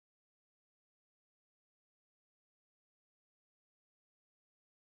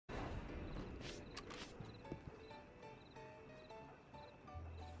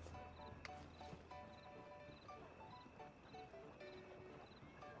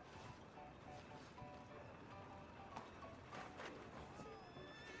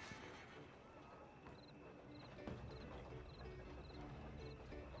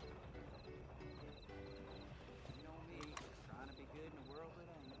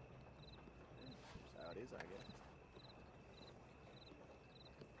I guess.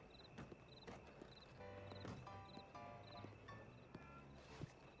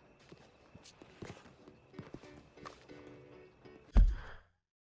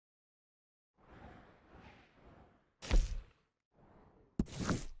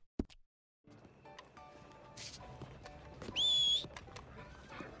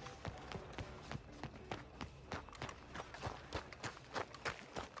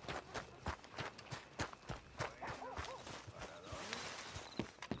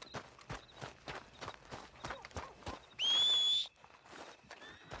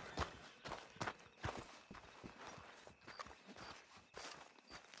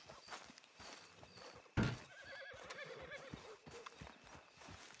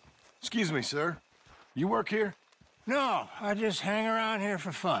 Excuse me, sir. You work here? No, I just hang around here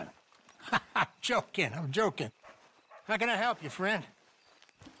for fun. I'm joking. How can I help you, friend?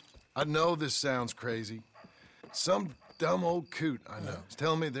 I know this sounds crazy. Some dumb old coot I know is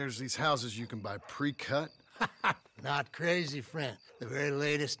telling me there's these houses you can buy pre-cut. Not crazy, friend. The very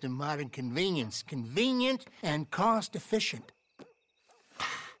latest in modern convenience. Convenient and cost-efficient.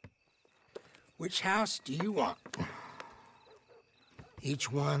 Which house do you want?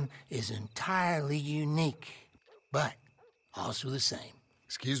 Each one is entirely unique, but also the same.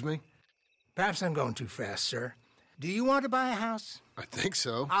 Excuse me? Perhaps I'm going too fast, sir. Do you want to buy a house? I think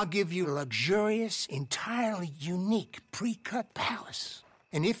so. I'll give you a luxurious, entirely unique pre-cut palace.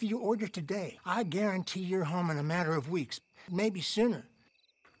 And if you order today, I guarantee you're home in a matter of weeks, maybe sooner.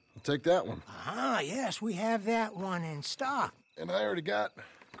 I'll take that one. Ah, yes, we have that one in stock. And I already got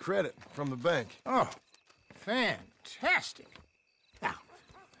credit from the bank. Oh, fantastic. Now,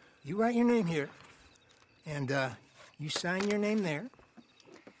 you write your name here, and you sign your name there,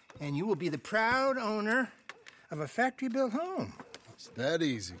 and you will be the proud owner of a factory-built home. It's that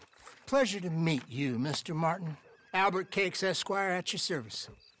easy. Pleasure to meet you, Mr. Martin. Albert Cakes, Esquire, at your service.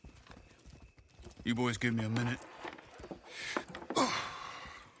 You boys give me a minute.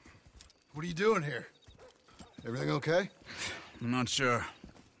 What are you doing here? Everything okay? I'm not sure.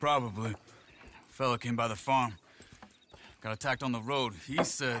 Probably. Fella came by the farm. Got attacked on the road. He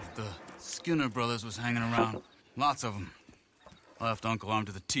said the Skinner brothers was hanging around. Lots of them. I left Uncle armed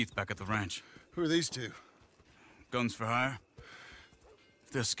to the teeth back at the ranch. Who are these two? Guns for hire?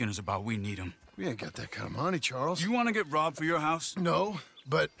 If they're Skinner's about, we need them. We ain't got that kind of money, Charles. Do you want to get robbed for your house? No,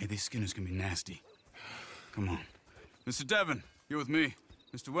 but... Hey, these Skinners can be nasty. Come on. Mr. Devon, you're with me.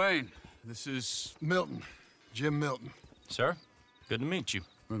 Mr. Wayne, this is... Milton. Jim Milton. Sir, good to meet you.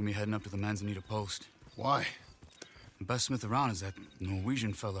 We're gonna be heading up to the Manzanita post. Why? The best smith around is that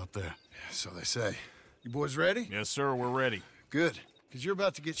Norwegian fella up there. So they say. You boys ready? Yes, sir, we're ready. Good. Because you're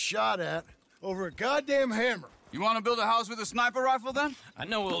about to get shot at over a goddamn hammer. You want to build a house with a sniper rifle, then? I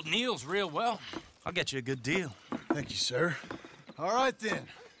know old Neil's real well. I'll get you a good deal. Thank you, sir. All right, then.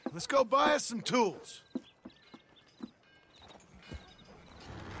 Let's go buy us some tools.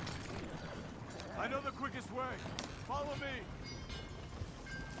 I know the quickest way. Follow me.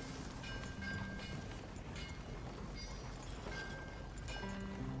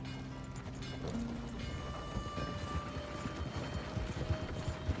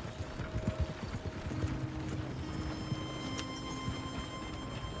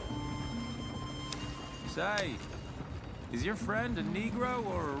 Say, is your friend a Negro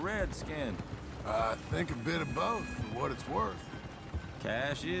or a Redskin? I think a bit of both, for what it's worth.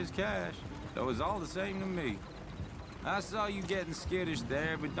 Cash is cash, so it's all the same to me. I saw you getting skittish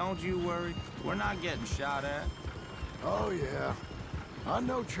there, but don't you worry. We're not getting shot at. Oh, yeah. I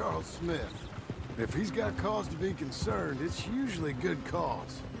know Charles Smith. If he's got cause to be concerned, it's usually good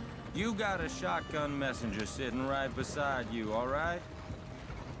cause. You got a shotgun messenger sitting right beside you, all right?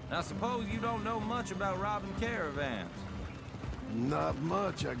 I suppose you don't know much about robbing caravans. Not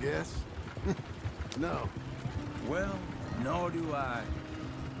much, I guess. No. Well, nor do I.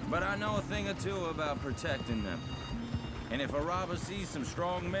 But I know a thing or two about protecting them. And if a robber sees some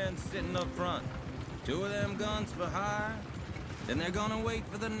strong men sitting up front, 2 of them guns for hire, then they're gonna wait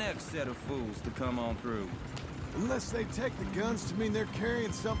for the next set of fools to come on through. Unless they take the guns to mean they're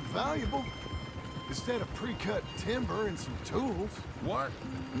carrying something valuable. Instead of pre-cut timber and some tools. What?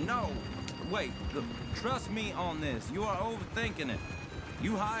 No. Wait, look, trust me on this. You are overthinking it.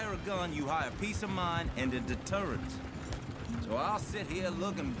 You hire a gun, you hire peace of mind and a deterrent. So I'll sit here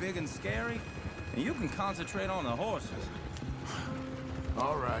looking big and scary, and you can concentrate on the horses.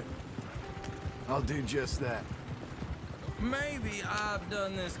 All right. I'll do just that. Maybe I've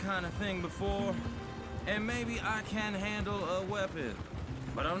done this kind of thing before, and maybe I can handle a weapon.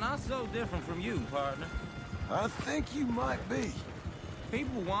 But I'm not so different from you, partner. I think you might be.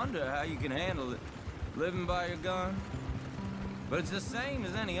 People wonder how you can handle it. living by your gun. But it's the same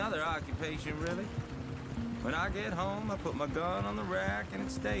as any other occupation, really. When I get home, I put my gun on the rack and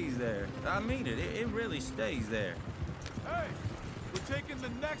it stays there. I mean it, it really stays there. Hey! We're taking the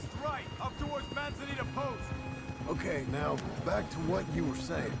next right, up towards Manzanita Post. Okay, now, back to what you were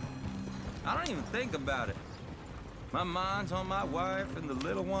saying. I don't even think about it. My mind's on my wife and the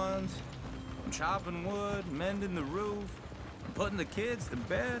little ones. I'm chopping wood, mending the roof, I'm putting the kids to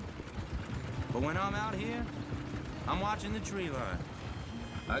bed. But when I'm out here, I'm watching the tree line.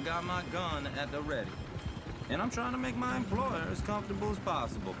 I got my gun at the ready. And I'm trying to make my employer as comfortable as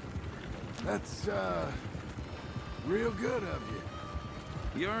possible. That's, real good of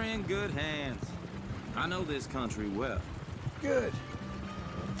you. You're in good hands. I know this country well. Good.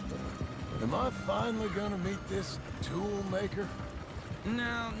 Am I finally gonna meet this tool maker?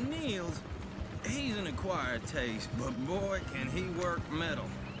 Now, Niels, he's an acquired taste, but boy, can he work metal.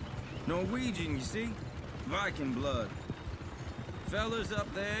 Norwegian, you see? Viking blood. Fellas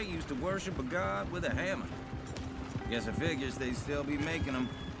up there used to worship a god with a hammer. Guess I figures they'd still be making them.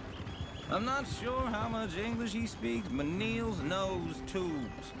 I'm not sure how much English he speaks, but Niels knows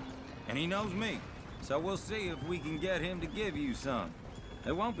tools. And he knows me. So we'll see if we can get him to give you some.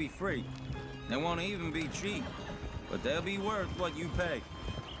 They won't be free. They won't even be cheap. But they'll be worth what you pay.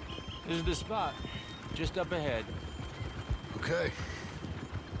 This is the spot. Just up ahead. Okay.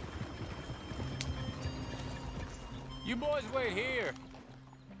 You boys wait here.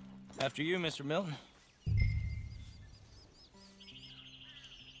 After you, Mr. Milton.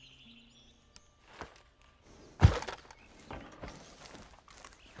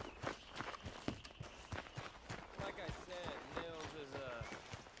 Like I said, Nils is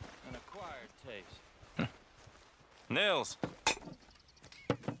an acquired taste. Nils.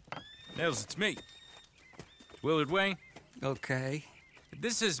 Nils, it's me. Willard Wayne. Okay.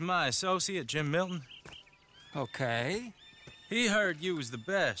 This is my associate, Jim Milton. Okay. He heard you was the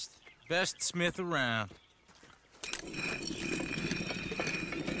best. Best smith around.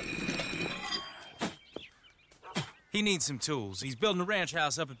 He needs some tools. He's building a ranch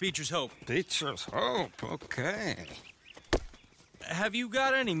house up at Beecher's Hope. Beecher's Hope, okay. Have you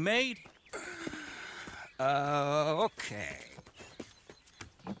got any made? Okay.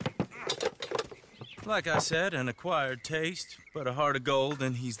 Like I said, an acquired taste, but a heart of gold,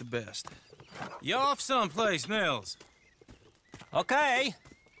 and he's the best. You off someplace, Nils? Okay.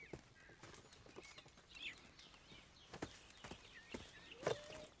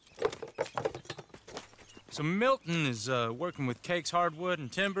 So Milton is working with Cakes Hardwood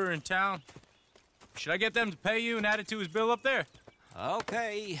and Timber in town. Should I get them to pay you and add it to his bill up there?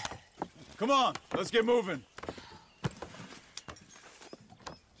 Okay. Come on, let's get moving.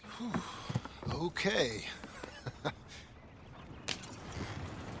 Okay.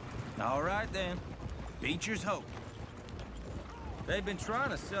 All right, then. Beecher's Hope. They've been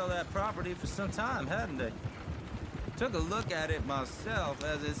trying to sell that property for some time, hadn't they? Took a look at it myself,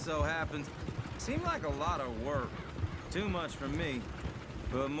 as it so happens. Seemed like a lot of work. Too much for me.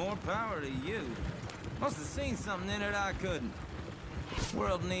 But more power to you. Must have seen something in it I couldn't.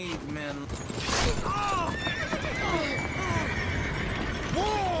 World needs men.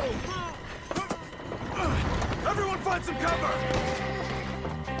 Whoa! Everyone find some cover!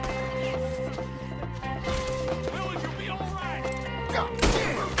 Willard, you'll be all right!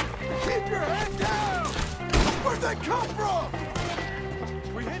 Keep your head down! Where'd they come from?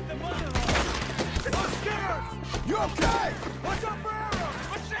 We hit the money line! Those skimmers! You okay? Watch out for arrows!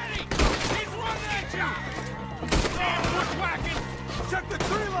 Machete! He's running at you! Damn bushwhacking! Check the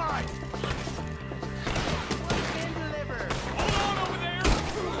tree line! Hold on over there!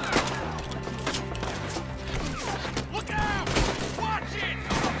 Look out! Watch it!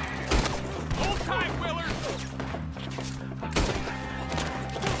 Hold tight, Willard!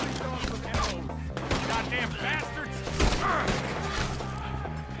 Goddamn bastards!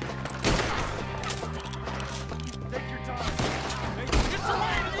 Take your time. Make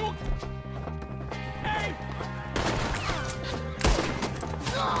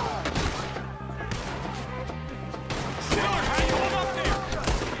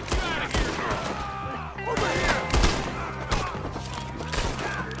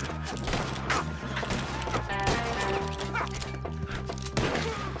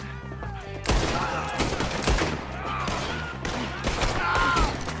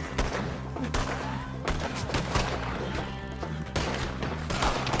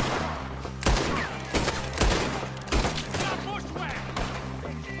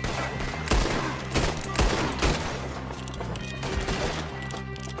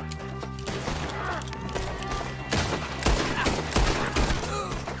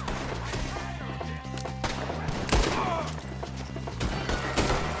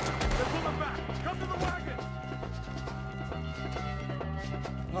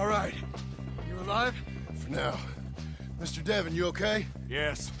Evan, you okay?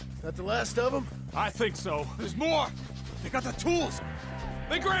 Yes, That the last of them? I think so. There's more! They got the tools!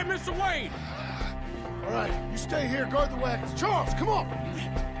 They grabbed Mr. Wayne! All right, you stay here, guard the wagons. Charles, come on!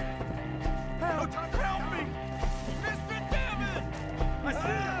 Help! Help me! Mr. Devon! I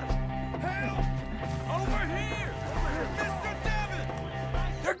said, help! Over here! Mr. Devon!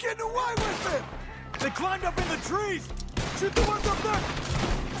 They're getting away with it! They climbed up in the trees! Shoot the ones up there!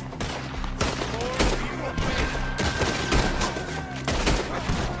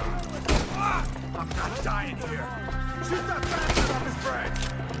 I'm not dying here! Shoot that bastard off his branch!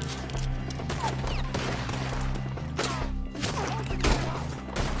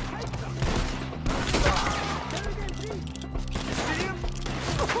 You see him?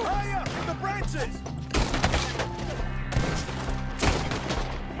 Hurry up! In the branches!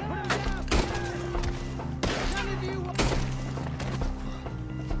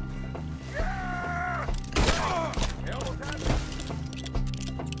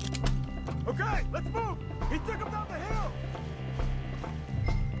 Okay, let's move! He took him down the hill!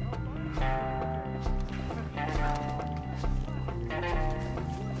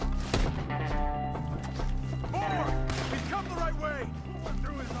 Forward! He's come the right way!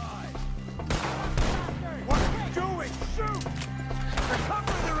 Through his eye! What are you doing? Shoot! They're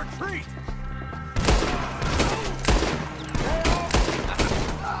covering the retreat!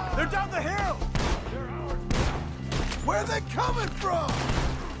 They're down the hill! They're ours now! Where are they coming from?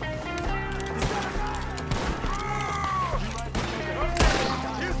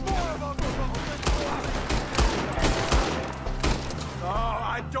 Here's more of them! Oh,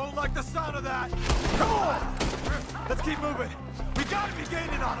 I don't like the sound of that! Come on! Let's keep moving! We gotta be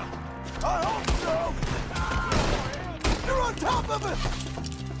gaining on them! I hope so! You're on top of it!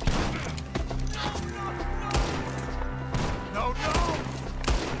 No, no!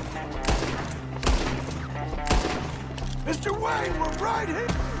 Mr. Wayne, we're right here!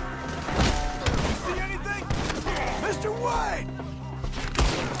 You see anything? Mr. Wayne!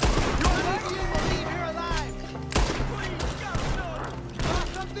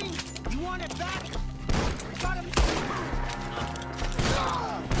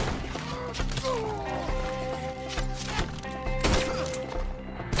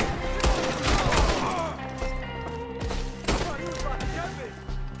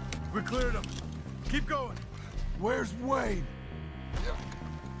 We cleared them. Keep going. Where's Wayne? You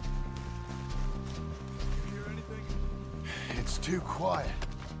hear anything? It's too quiet.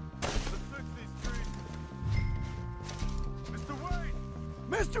 Let's fix these trees. Mr. Wayne!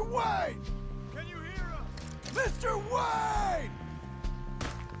 Mr. Wayne! Can you hear us? Mr. Wayne!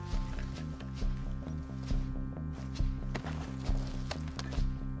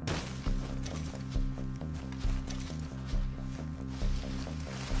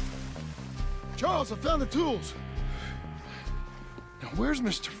 Charles, I found the tools. Now, where's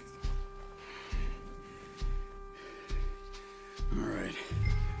Mr. All right.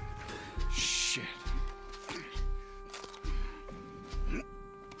 Shit.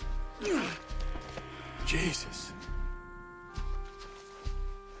 Jesus.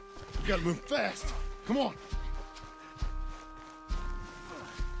 We gotta move fast. Come on.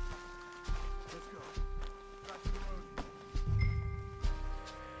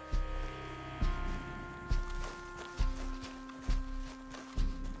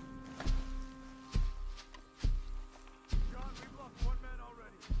 John, we've lost one man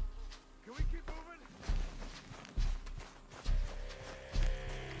already. Can we keep moving?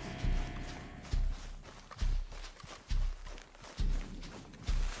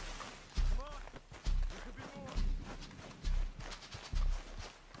 Come on. There could be more.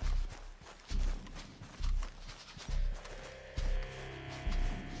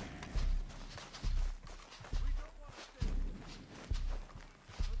 We don't want to stay.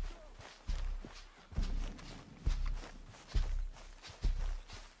 Let's go.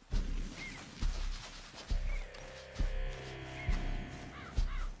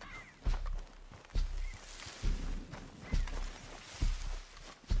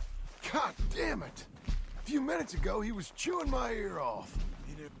 God damn it! A few minutes ago, he was chewing my ear off.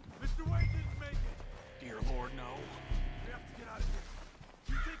 Mr. Wayne didn't make it. Dear Lord, no. We have to get out of here.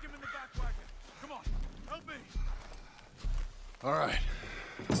 You take him in the back wagon. Come on, help me. All right,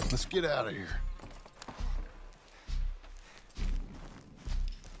 let's get out of here.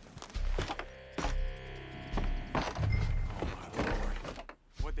 Oh, my Lord.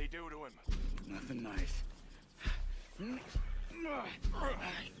 What'd they do to him? Nothing nice.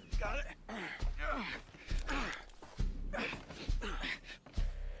 Got it.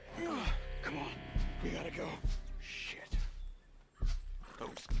 Come on. We gotta go. Shit.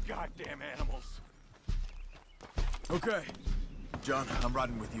 Those goddamn animals. Okay. John. I'm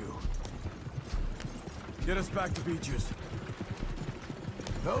riding with you. Get us back to Beaches.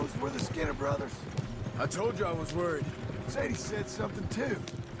 Those were the Skinner brothers? I told you I was worried. Sadie said something too.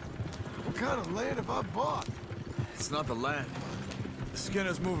 What kind of land have I bought? It's not the land. The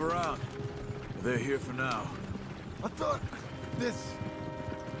Skinners move around. They're here for now. I thought this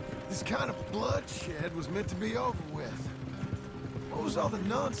kind of bloodshed was meant to be over with. What was all the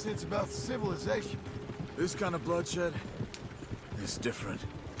nonsense about civilization? This kind of bloodshed is different.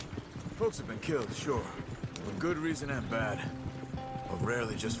 Folks have been killed, sure. For good reason and bad. But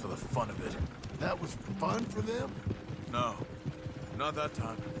rarely just for the fun of it. That was fun for them? No, not that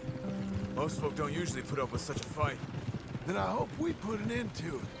time. Most folk don't usually put up with such a fight. Then I hope we put an end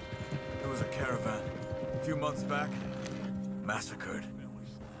to it. There was a caravan, a few months back, massacred.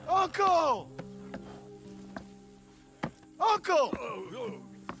 Uncle! Uncle!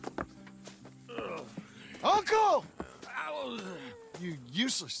 Uncle! You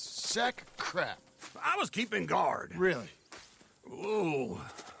useless sack of crap. I was keeping guard. Really? Whoa.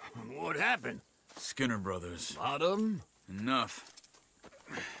 What happened? Skinner brothers. Lot of them? Enough.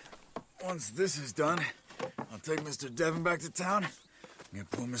 Once this is done, I'll take Mr. Devon back to town and get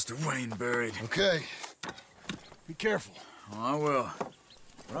poor Mr. Wayne buried. Okay. Be careful. Oh, I will.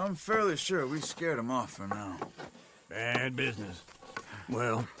 But I'm fairly sure we scared him off for now. Bad business.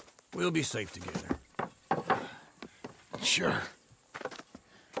 Well, we'll be safe together. Sure.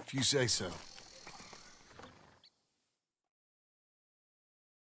 If you say so.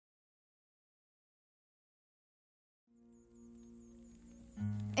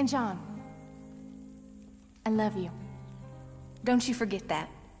 And John, I love you. Don't you forget that.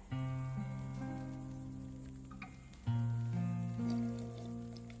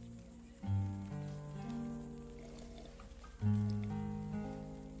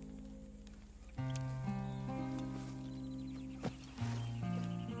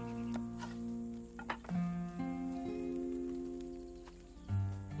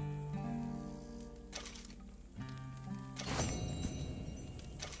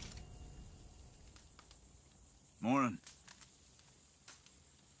 Morning.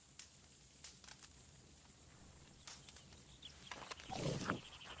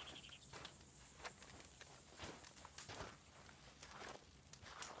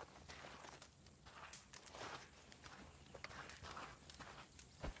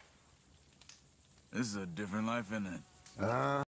 This is a different life, isn't it?